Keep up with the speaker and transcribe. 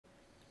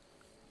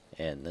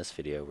In this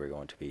video we're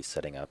going to be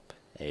setting up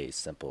a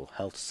simple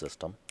health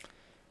system.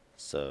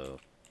 So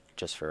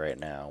just for right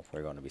now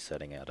we're going to be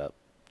setting it up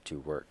to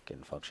work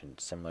and function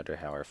similar to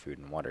how our food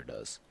and water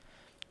does.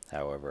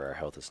 However, our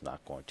health is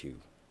not going to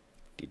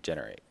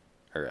degenerate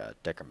or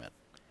decrement.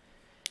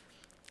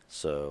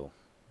 So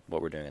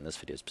what we're doing in this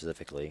video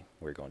specifically,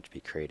 we're going to be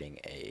creating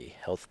a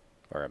health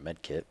or a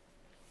med kit,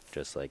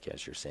 just like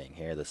as you're seeing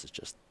here. This is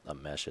just a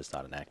mesh, it's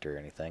not an actor or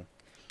anything.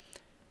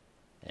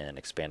 And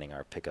expanding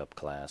our pickup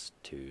class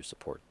to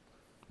support,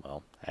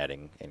 well,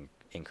 adding and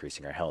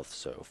increasing our health.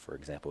 So for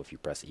example, if you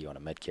press E on a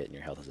med kit and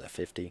your health is at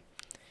 50,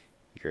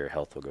 your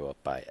health will go up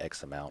by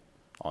X amount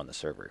on the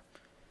server.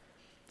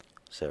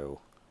 So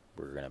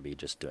we're going to be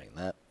just doing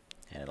that,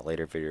 and in a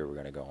later video we're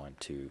going to go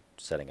into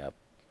setting up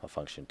a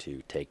function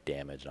to take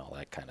damage and all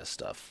that kind of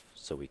stuff.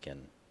 So we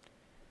can,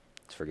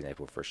 for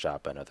example, if we're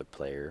shot by another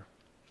player,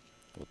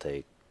 we'll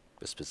take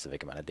a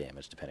specific amount of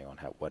damage depending on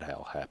what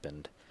hell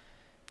happened.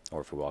 Or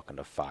if we walk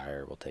into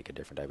fire, we'll take a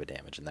different type of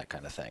damage and that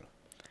kind of thing.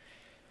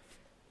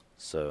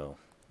 So,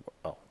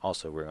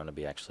 also we're going to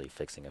be actually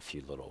fixing a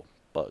few little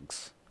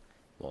bugs.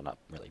 Well, not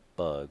really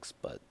bugs,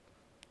 but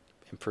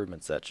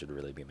improvements that should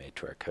really be made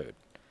to our code.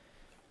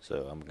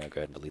 So I'm going to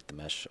go ahead and delete the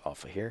mesh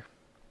off of here.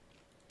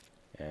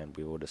 And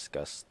we will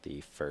discuss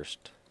the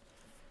first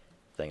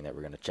thing that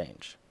we're going to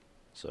change.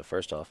 So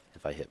first off,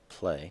 if I hit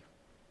play,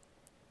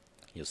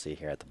 you'll see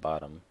here at the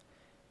bottom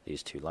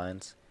these two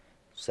lines,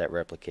 set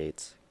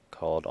replicates,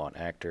 called on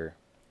actor,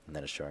 and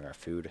then it's showing our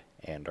food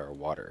and our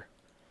water.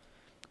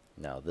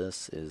 Now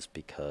this is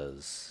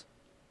because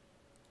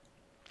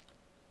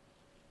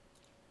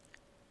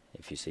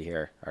if you see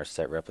here, our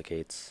set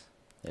replicates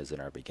is in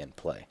our begin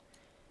play.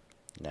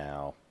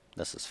 Now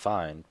this is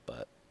fine,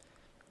 but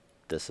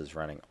this is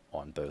running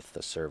on both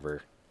the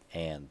server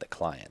and the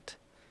client.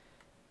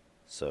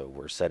 So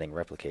we're setting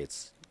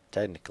replicates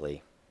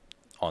technically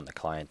on the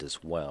client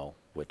as well,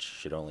 which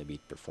should only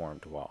be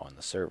performed while on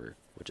the server,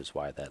 which is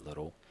why that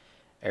little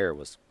error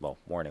was, well,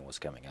 warning was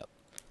coming up.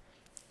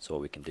 So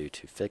what we can do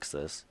to fix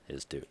this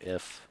is do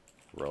if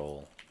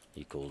role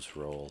equals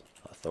role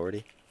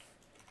authority.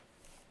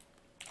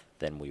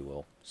 Then we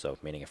will, so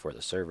meaning if we're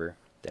the server,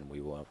 then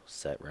we will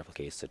set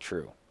replicates to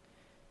true.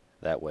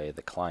 That way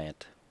the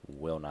client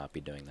will not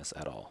be doing this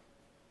at all.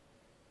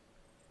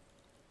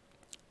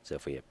 So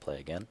if we hit play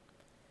again,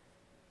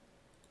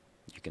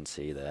 you can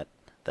see that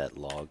that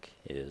log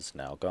is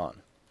now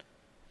gone.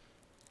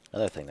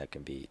 Another thing that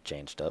can be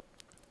changed up,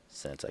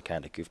 since I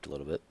kind of goofed a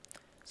little bit,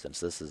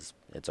 since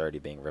it's already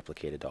being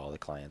replicated to all the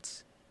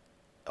clients,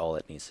 all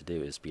it needs to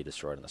do is be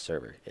destroyed on the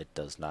server. It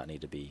does not need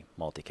to be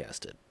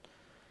multicasted.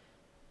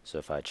 So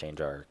if I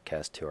change our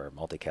cast to our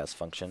multicast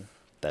function,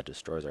 that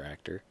destroys our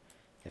actor.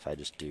 If I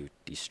just do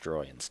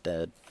destroy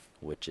instead,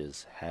 which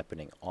is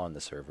happening on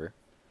the server,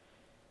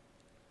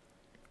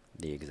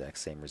 the exact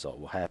same result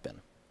will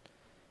happen.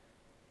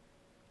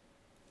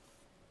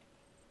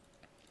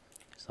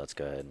 So let's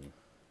go ahead and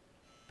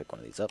pick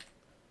one of these up.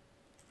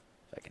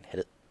 If I can hit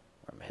it,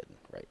 where am I hitting?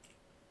 Right.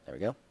 There we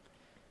go.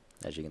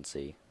 As you can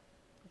see,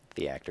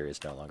 the actor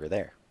is no longer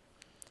there.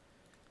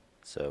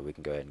 So we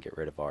can go ahead and get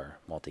rid of our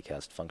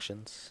multicast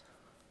functions.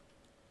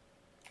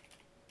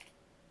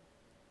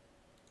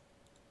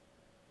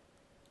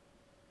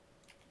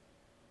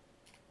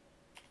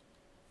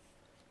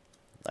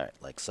 Alright,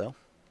 like so.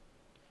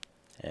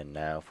 And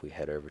now if we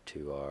head over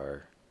to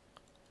our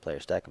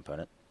player stat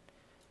component,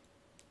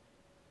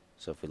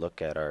 so if we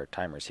look at our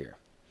timers here,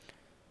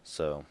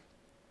 so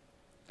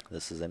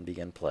this is in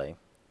begin play,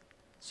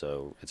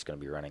 so it's going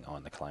to be running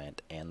on the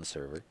client and the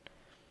server,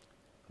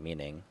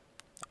 meaning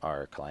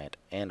our client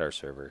and our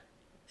server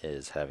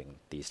is having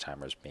these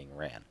timers being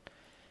ran.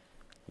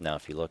 Now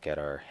if you look at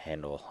our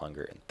handle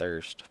hunger and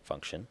thirst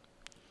function,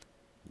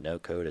 no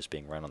code is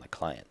being run on the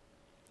client.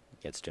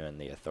 It's doing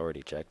the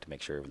authority check to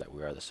make sure that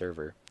we are the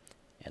server,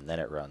 and then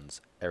it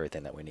runs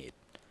everything that we need.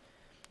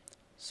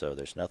 So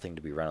there's nothing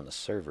to be run on the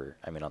server,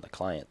 on the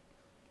client,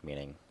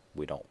 meaning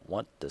we don't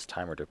want this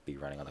timer to be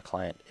running on the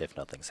client if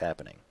nothing's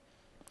happening.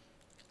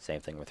 Same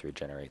thing with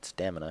regenerate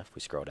stamina. If we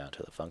scroll down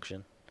to the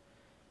function,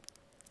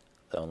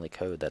 the only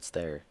code that's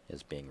there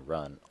is being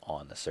run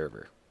on the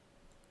server.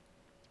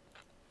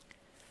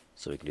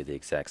 So we can do the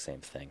exact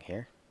same thing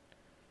here.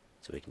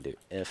 So we can do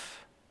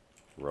if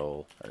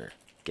role or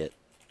get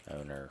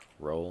owner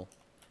role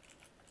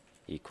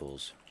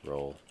equals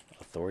role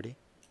authority.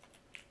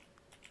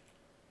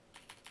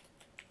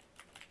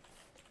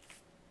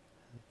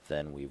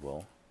 Then we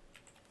will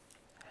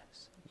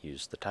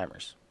use the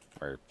timers,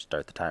 or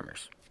start the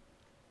timers.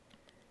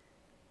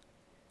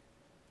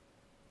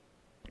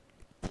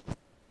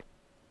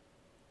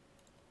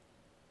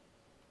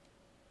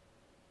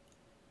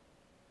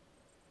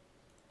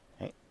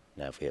 Alright,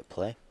 now if we hit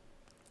play,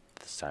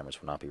 the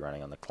timers will not be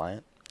running on the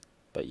client,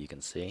 but you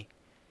can see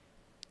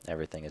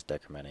everything is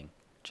decrementing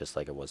just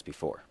like it was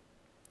before.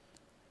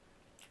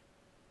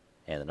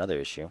 And another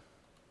issue,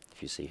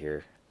 if you see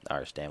here,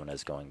 our stamina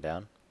is going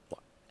down.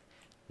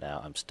 Now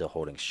I'm still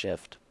holding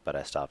shift, but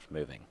I stopped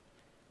moving.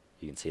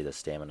 You can see the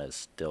stamina is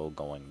still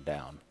going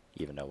down,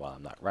 even though while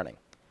I'm not running.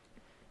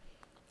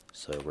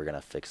 So we're going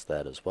to fix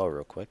that as well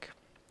real quick.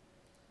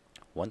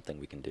 One thing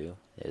we can do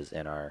is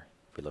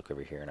if we look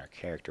over here in our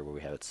character where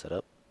we have it set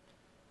up,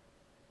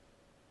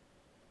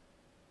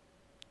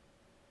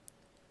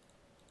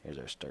 here's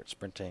our start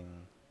sprinting.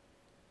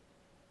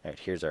 Alright,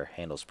 here's our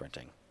handle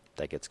sprinting.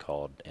 That gets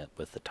called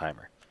with the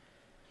timer.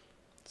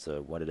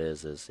 So what it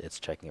is it's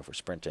checking if we're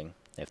sprinting.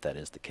 If that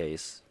is the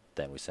case,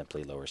 then we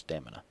simply lower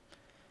stamina.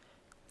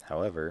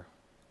 However,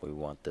 we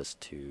want this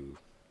to,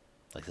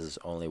 like, this is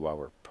only while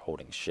we're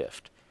holding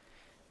shift.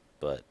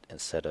 But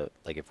instead of,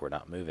 like, if we're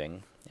not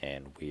moving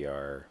and we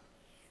are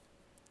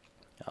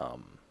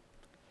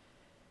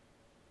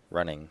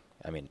running,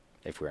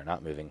 if we are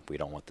not moving, we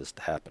don't want this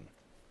to happen.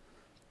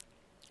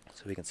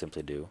 So we can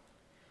simply do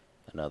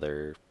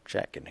another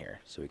check in here.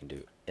 So we can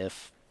do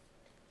if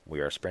we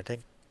are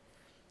sprinting,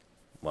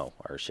 well,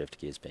 our shift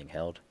key is being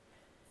held,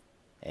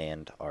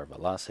 and our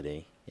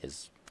velocity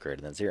is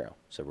greater than 0.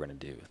 So we're going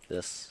to do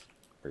this,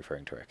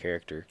 referring to our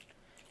character,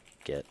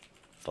 get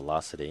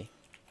velocity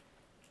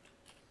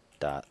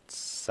dot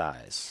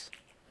size.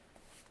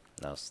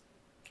 Now,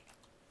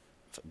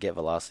 get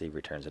velocity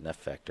returns an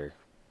f vector,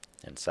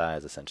 and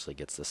size essentially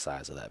gets the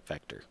size of that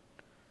vector.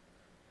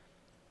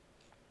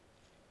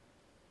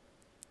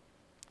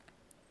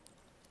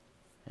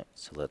 Okay,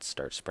 so let's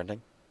start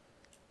sprinting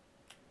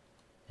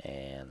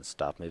and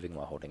stop moving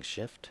while holding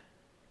shift.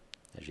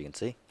 As you can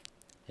see,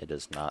 it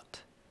does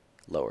not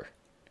lower.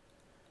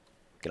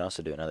 We can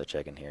also do another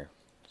check in here.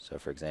 So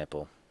for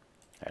example,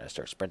 I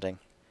start sprinting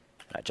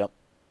and I jump.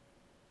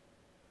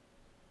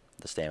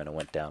 The stamina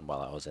went down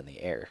while I was in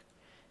the air.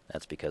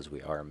 That's because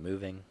we are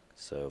moving,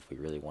 so if we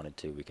really wanted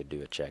to, we could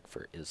do a check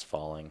for is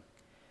falling,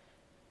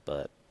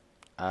 but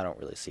I don't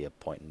really see a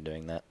point in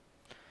doing that.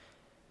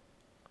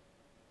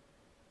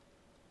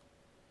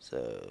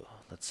 So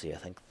let's see, I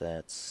think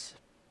that's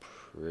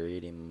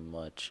pretty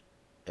much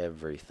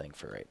everything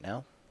for right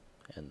now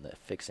in the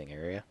fixing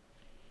area.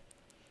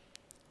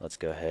 Let's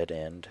go ahead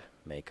and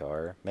make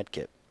our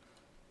medkit.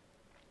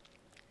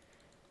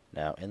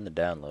 Now in the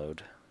download,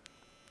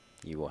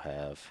 you will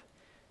have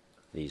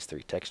these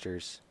 3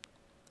 textures,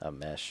 a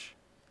mesh,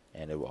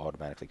 and it will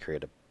automatically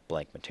create a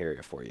blank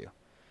materia for you.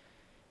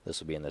 This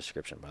will be in the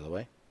description, by the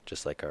way,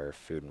 just like our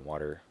food and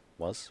water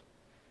was.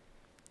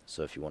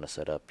 So if you want to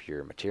set up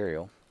your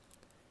material,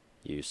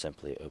 you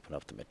simply open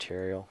up the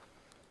material,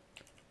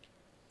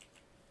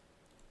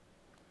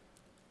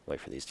 wait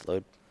for these to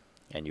load,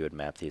 and you would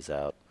map these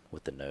out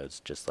with the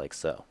nodes just like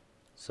so.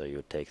 So you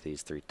would take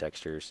these 3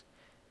 textures,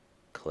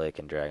 click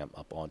and drag them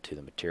up onto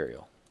the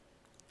material,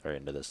 or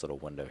into this little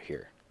window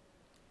here,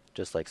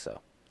 just like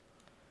so.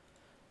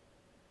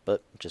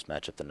 But just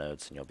match up the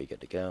nodes and you'll be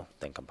good to go,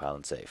 then compile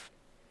and save.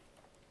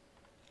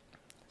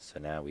 So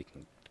now we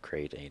can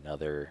create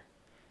another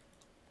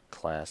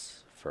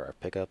class for our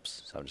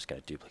pickups. So I'm just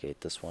going to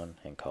duplicate this one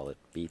and call it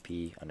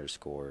BP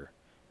underscore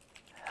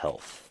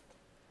health.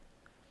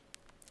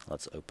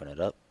 Let's open it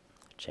up,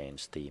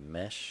 change the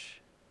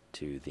mesh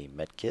to the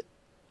medkit,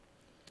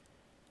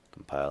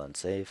 compile and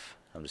save.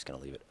 I'm just going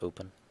to leave it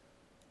open.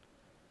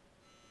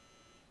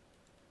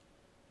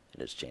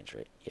 It is changed,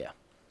 right? Yeah.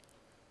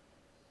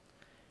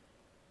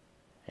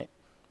 Okay.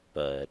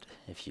 But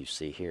if you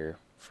see here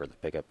for the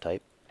pickup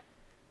type,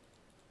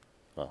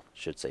 well, it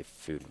should say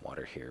food and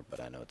water here, but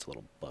I know it's a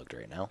little bugged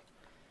right now.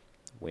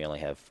 We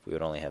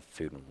would only have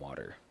food and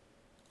water.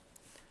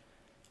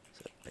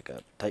 So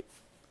pickup type.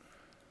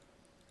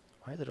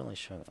 Why is it only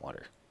showing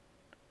water?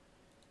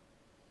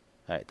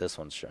 Alright, this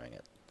one's showing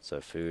it.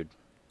 So food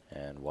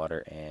and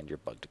water, and you're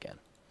bugged again.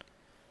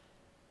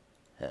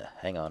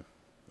 Hang on.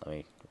 Let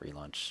me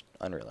relaunch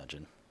Unreal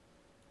Engine.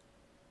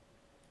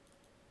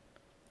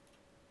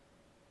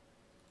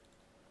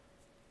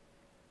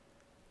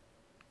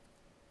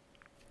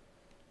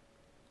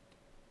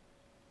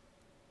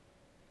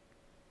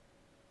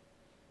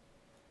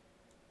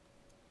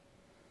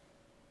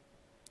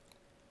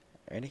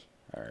 Ready?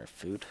 Our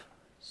food.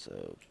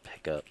 So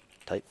pick up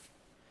type.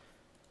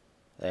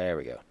 There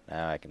we go.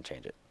 Now I can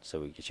change it.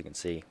 So as you can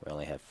see, we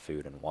only have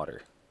food and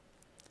water.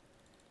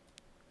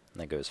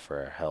 And that goes for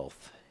our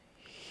health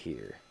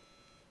here.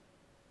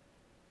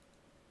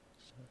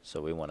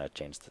 So we want to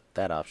change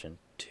that option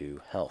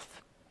to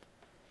health.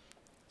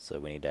 So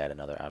we need to add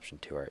another option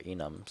to our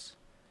enums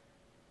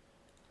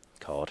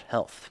called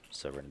health.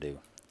 So we're going to do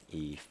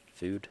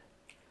eFood,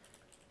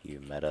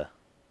 uMeta,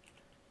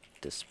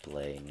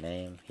 display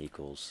name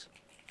equals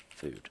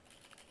food.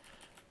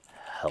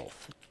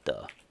 Health,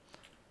 duh.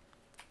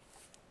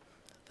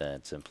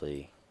 Then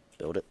simply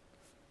build it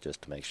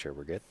just to make sure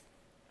we're good.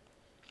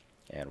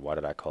 And why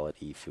did I call it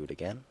eFood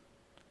again?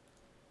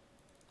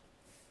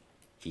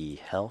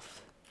 eHealth,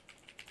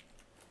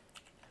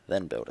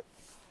 then build it.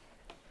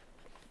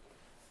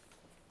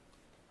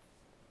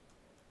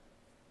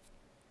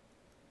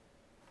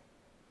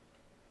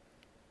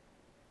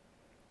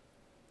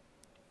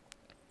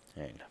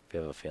 And if you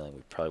have a feeling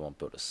we probably won't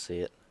be able to see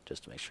it,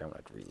 just to make sure I'm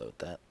going to reload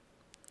that.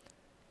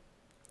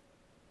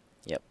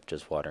 Yep,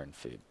 just water and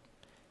food.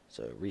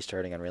 So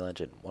restarting Unreal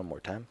Engine one more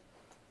time.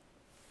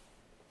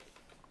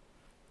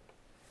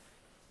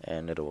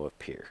 and it'll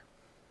appear.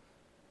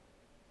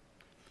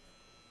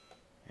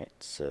 Alright,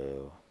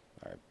 so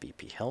our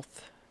BP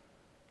health,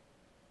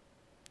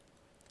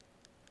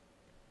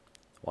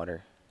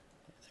 water,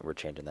 we're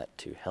changing that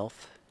to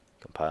health,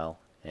 compile,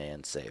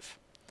 and save.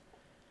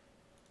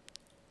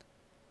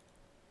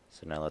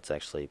 So now let's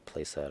actually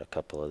place out a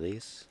couple of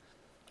these.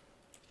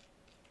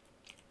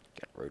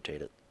 Gotta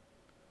rotate it.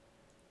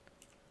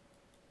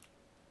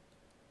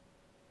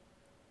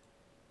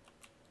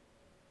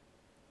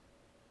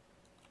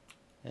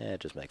 And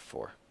just make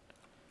 4.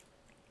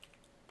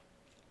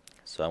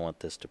 So I want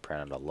this to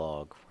print out a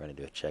log. We're going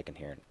to do a check in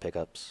here in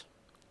pickups.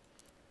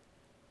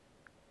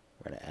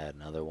 We're going to add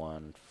another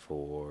one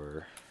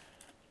for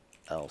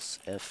else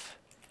if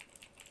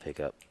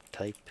pickup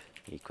type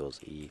equals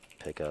e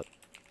pickup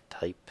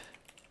type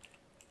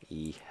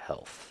e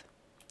health.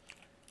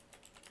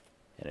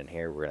 And in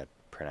here we're going to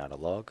print out a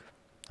log.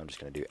 I'm just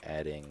going to do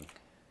adding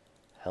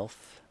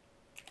health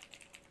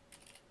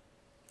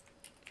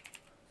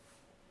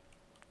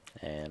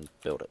and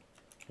build it.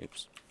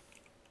 Oops.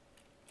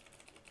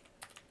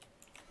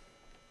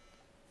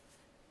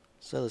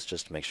 So let's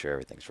just make sure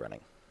everything's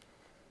running.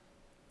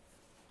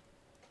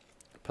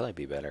 It'd probably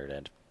be better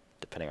to,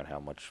 depending on how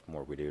much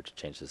more we do, to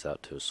change this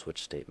out to a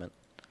switch statement.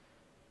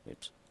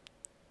 Oops.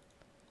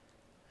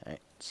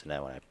 Alright, so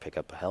now when I pick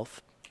up a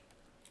health,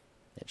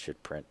 it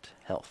should print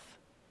health.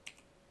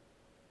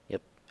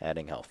 Yep,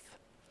 adding health.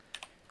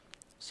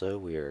 So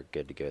we are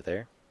good to go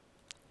there.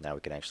 Now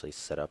we can actually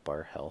set up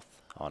our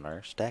health on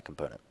our stack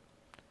component.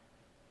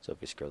 So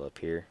if we scroll up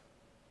here,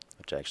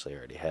 which I actually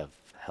already have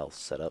health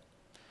set up,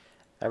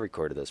 I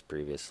recorded this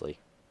previously,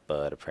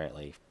 but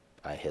apparently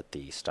I hit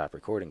the stop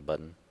recording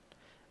button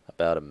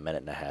about a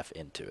minute and a half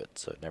into it,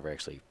 so it never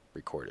actually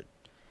recorded.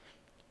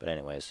 But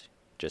anyways,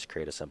 just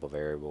create a simple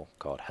variable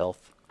called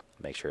health,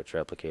 make sure it's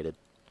replicated,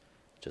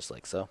 just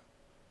like so.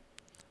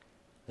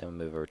 Then we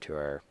move over to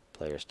our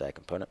player stack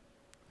component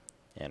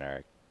and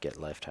our get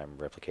lifetime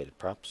replicated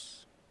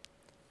props.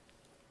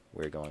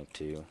 We're going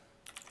to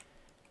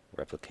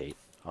replicate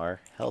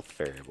our health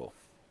variable.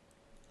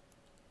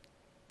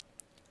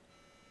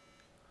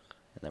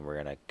 And then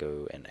we're going to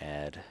go and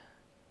add,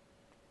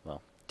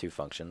 well, 2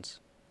 functions,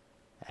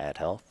 add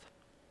health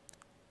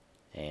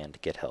and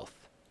get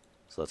health.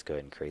 So let's go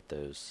ahead and create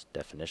those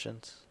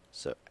definitions.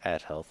 So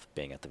add health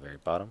being at the very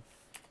bottom,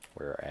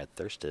 where our add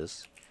thirst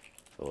is,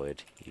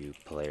 void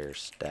uPlayer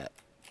stat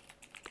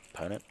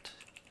component,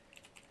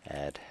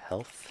 add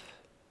health,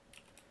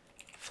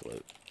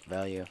 float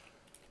value,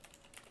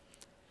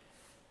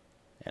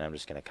 and I'm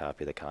just going to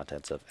copy the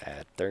contents of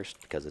add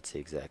thirst because it's the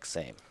exact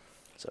same.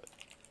 So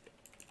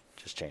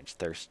just change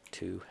thirst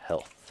to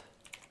health.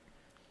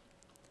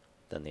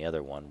 Then the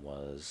other one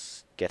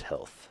was get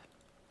health.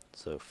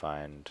 So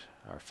find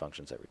our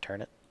functions that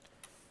return it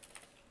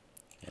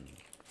and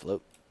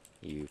float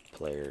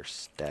uPlayer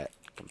stat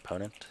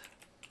component,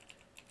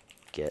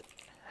 get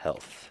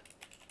health,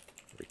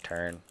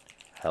 return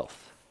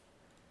health,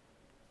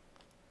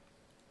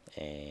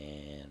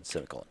 and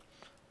semicolon.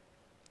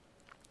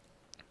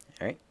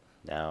 Alright,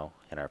 now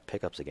in our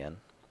pickups again,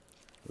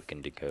 we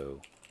can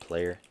go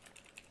player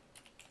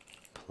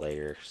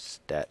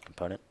stat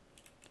component,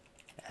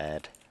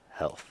 add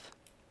health,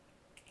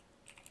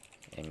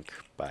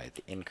 by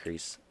the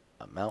increase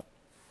amount,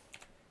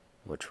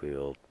 which we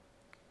will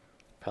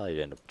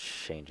probably end up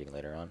changing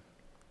later on.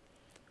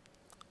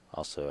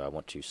 Also, I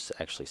want to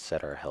actually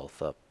set our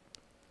health up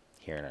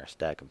here in our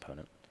stat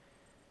component.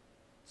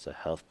 So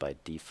health by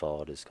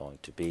default is going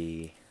to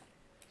be,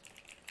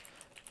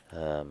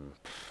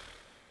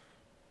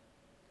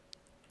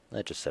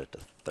 let's just set it to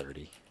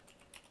 30.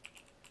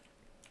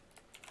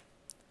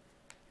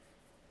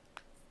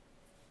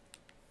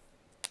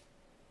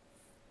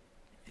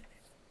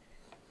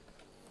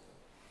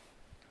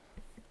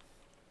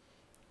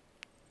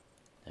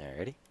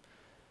 Alrighty.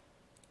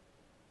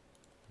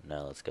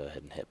 Now let's go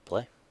ahead and hit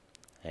play.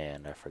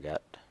 And I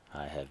forgot,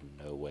 I have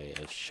no way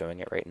of showing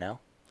it right now.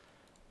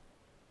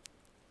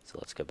 So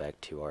let's go back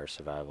to our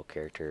survival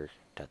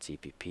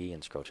character.cpp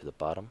and scroll to the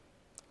bottom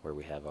where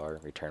we have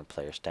our return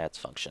player stats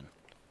function.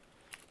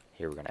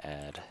 Here we're going to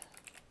add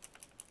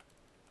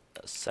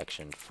a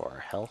section for our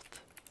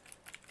health.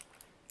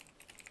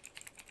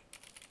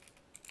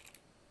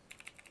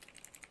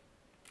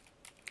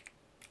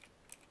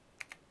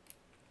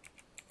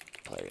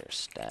 Player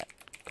stat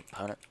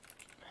component,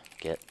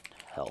 get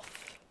health.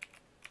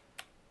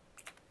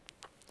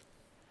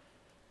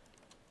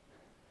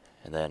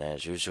 And then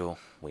as usual,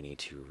 we need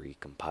to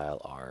recompile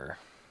our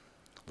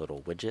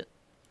little widget,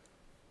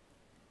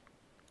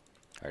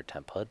 our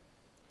temp HUD.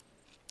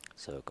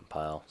 So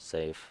compile,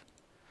 save,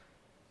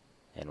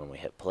 and when we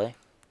hit play,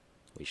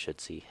 we should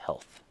see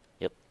health.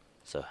 Yep,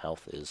 so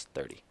health is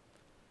 30.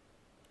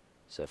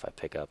 So if I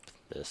pick up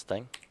this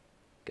thing,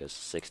 it goes to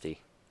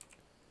 60,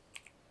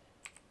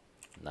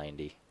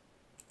 90,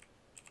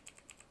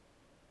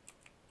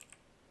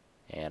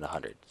 and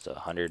 100. So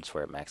 100 is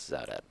where it maxes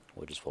out at,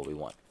 which is what we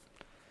want.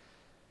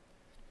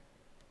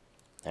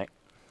 Alright,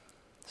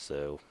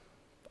 so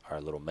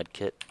our little med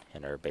kit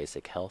and our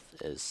basic health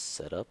is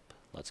set up,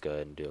 let's go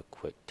ahead and do a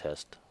quick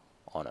test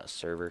on a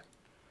server.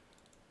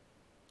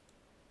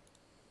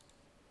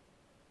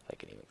 If I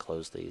can even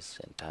close these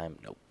in time.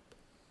 Nope.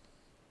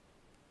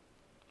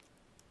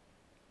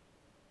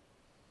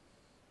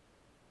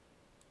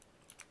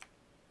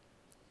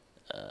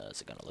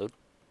 Is it gonna load?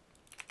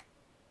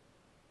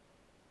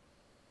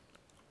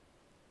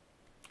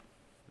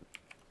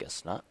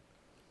 Guess not.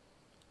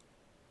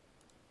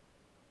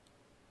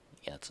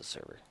 Yeah, it's a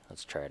server.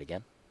 Let's try it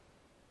again.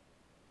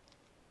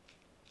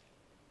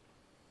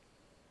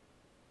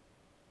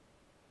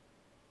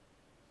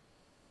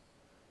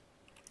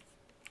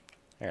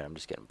 Alright, I'm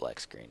just getting black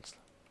screens.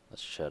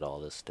 Let's shut all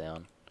this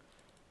down.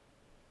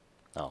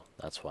 Oh,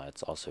 that's why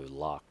it's also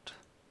locked.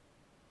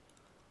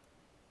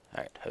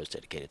 Alright, host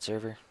dedicated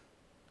server.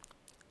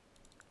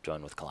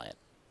 Join with client.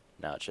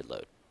 Now it should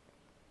load.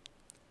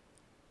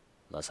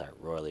 Unless I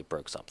royally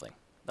broke something.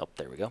 Oh,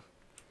 there we go.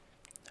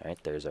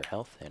 Alright, there's our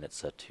health, and it's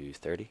set to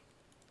 30.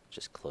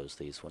 Just close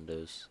these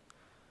windows.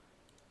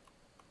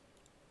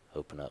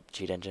 Open up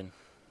Cheat Engine.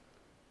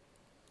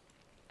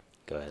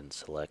 Go ahead and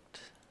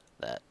select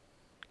that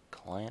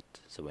client.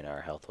 So we know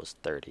our health was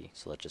 30.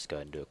 So let's just go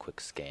ahead and do a quick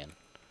scan.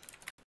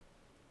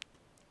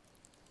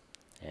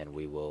 And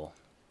we will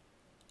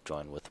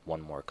join with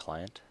one more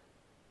client.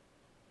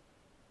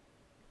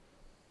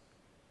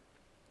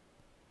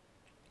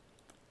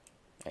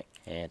 Right,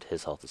 and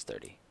his health is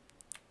 30.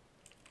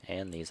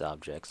 And these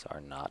objects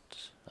are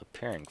not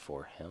appearing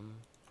for him.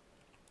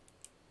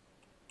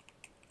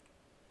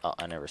 Oh,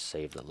 I never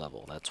saved the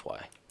level, that's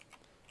why.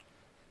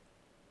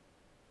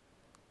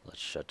 Let's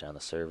shut down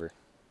the server.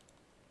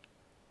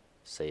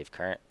 Save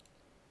current.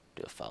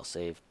 Do a file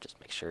save, just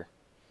make sure.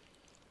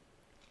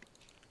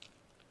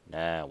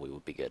 Now we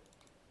will be good.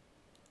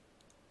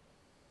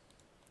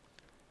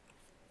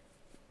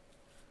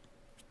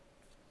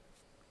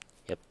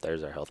 Yep,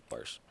 there's our health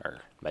bars,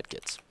 or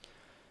medkits.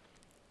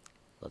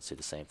 Let's do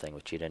the same thing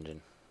with Cheat Engine.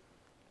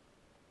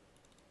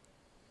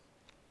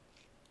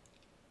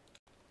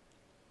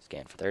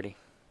 Scan for 30.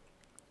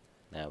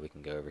 Now we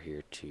can go over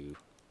here to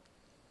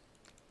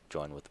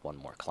join with one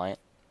more client.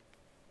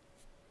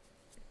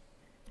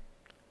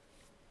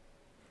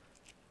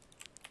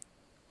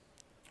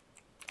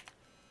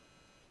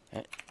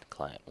 Alright,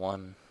 client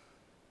 1.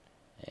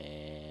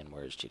 And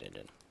where's Cheat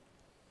Engine?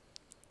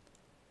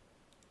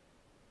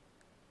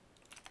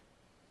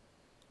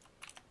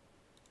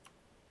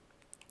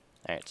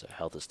 Alright, so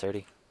health is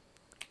 30.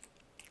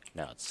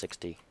 Now it's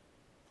 60.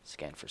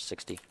 Scan for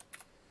 60.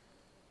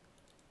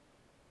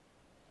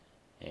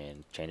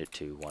 And change it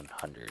to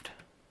 100.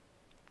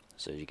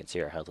 So as you can see,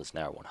 our health is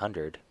now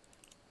 100.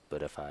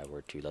 But if I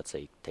were to, let's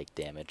say, take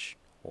damage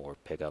or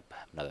pick up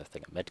another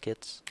thing of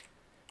medkits,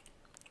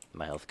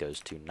 my health goes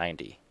to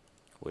 90,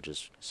 which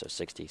is, so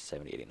 60,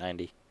 70, 80,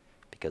 90,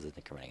 because it's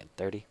incrementing in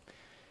 30.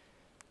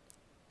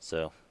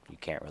 So you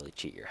can't really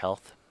cheat your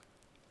health.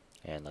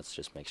 And let's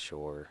just make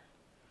sure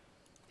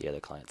the other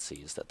client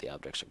sees that the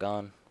objects are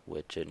gone,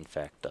 which it in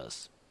fact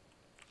does.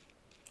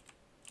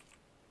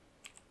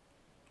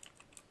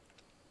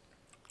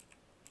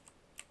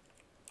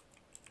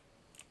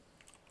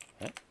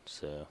 Alright,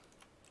 so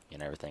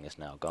and everything is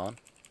now gone.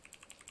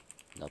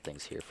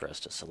 Nothing's here for us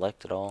to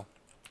select at all.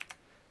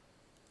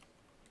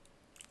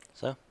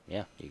 So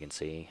yeah, you can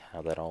see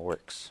how that all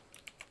works.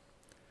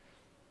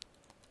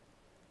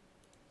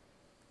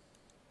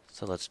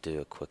 So let's do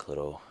a quick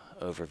little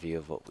overview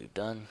of what we've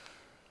done.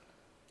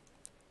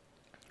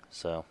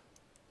 So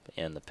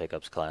in the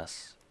pickups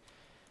class,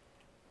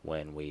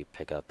 when we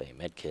pick up a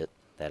medkit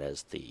that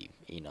has the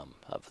enum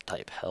of the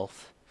type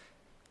health,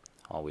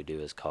 all we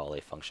do is call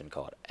a function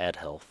called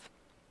addHealth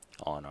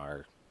on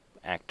our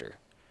actor.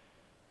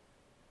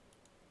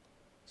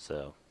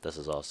 So this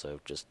is also,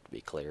 just to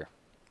be clear,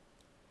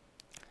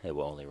 it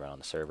will only run on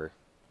the server,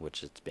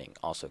 which is being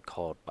also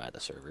called by the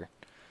server.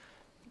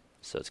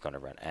 So it's going to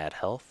run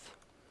addHealth,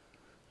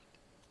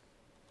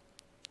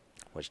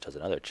 which does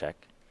another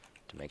check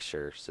to make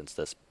sure, since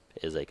this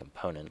is a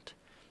component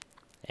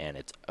and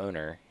its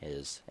owner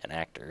is an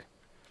actor,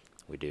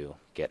 we do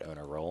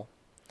getOwnerRole,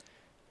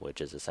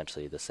 which is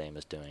essentially the same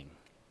as doing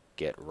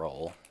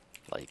getRole,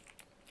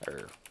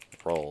 or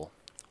role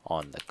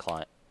on the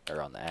client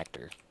or on the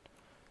actor.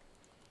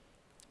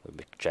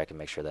 We check and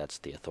make sure that's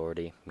the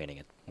authority, meaning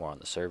it's more on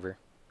the server,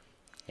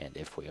 and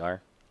if we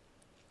are,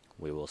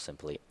 we will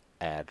simply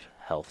add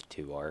health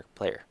to our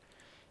player.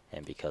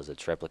 And because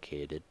it's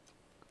replicated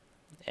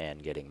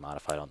and getting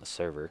modified on the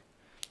server,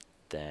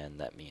 then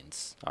that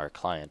means our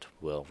client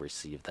will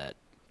receive that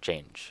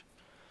change.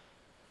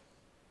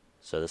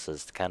 So this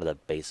is kind of the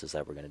basis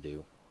that we're going to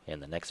do in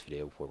the next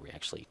video, where we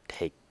actually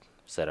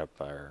set up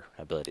our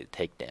ability to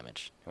take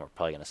damage. And we're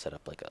probably going to set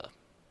up like a,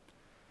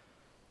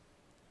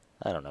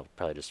 I don't know,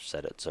 probably just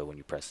set it so when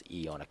you press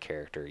E on a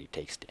character he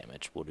takes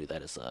damage. We'll do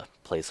that as a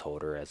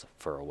placeholder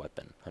for a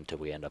weapon until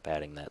we end up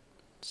adding that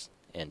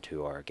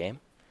into our game.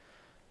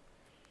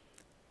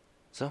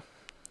 So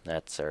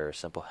that's our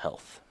simple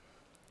health,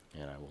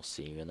 and I will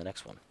see you in the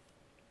next one.